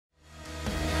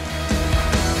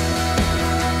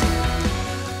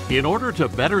In order to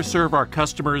better serve our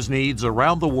customers' needs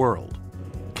around the world,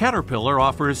 Caterpillar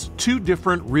offers two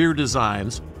different rear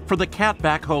designs for the Cat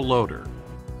Backhoe Loader,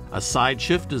 a side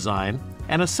shift design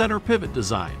and a center pivot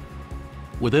design.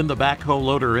 Within the backhoe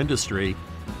loader industry,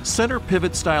 center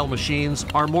pivot style machines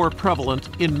are more prevalent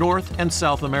in North and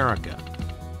South America,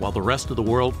 while the rest of the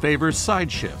world favors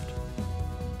side shift.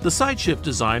 The side shift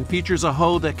design features a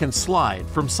hoe that can slide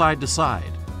from side to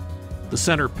side. The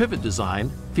center pivot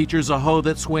design features a hoe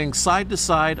that swings side to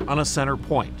side on a center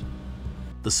point.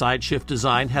 The side shift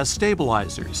design has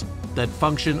stabilizers that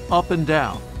function up and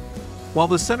down, while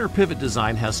the center pivot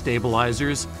design has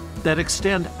stabilizers that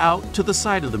extend out to the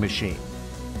side of the machine.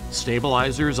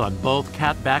 Stabilizers on both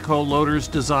Cat Backhoe Loaders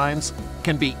designs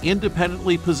can be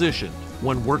independently positioned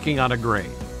when working on a grade.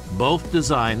 Both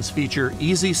designs feature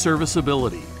easy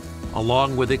serviceability,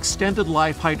 along with extended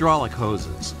life hydraulic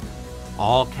hoses.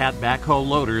 All Cat Backhoe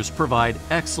Loaders provide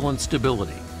excellent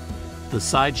stability. The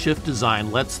side shift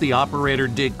design lets the operator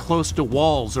dig close to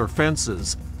walls or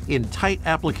fences in tight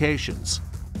applications.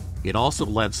 It also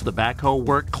lets the backhoe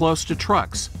work close to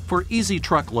trucks for easy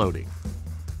truck loading.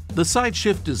 The side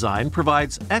shift design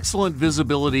provides excellent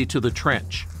visibility to the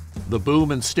trench. The boom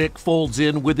and stick folds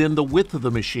in within the width of the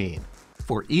machine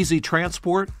for easy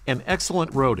transport and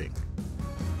excellent roading.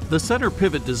 The center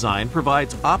pivot design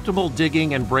provides optimal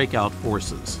digging and breakout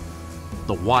forces.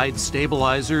 The wide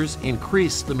stabilizers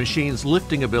increase the machine's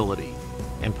lifting ability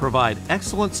and provide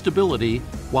excellent stability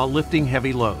while lifting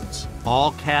heavy loads.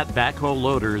 All Cat Backhoe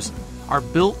Loaders are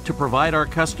built to provide our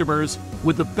customers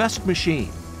with the best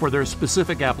machine for their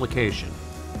specific application.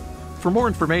 For more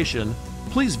information,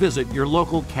 please visit your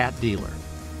local Cat dealer.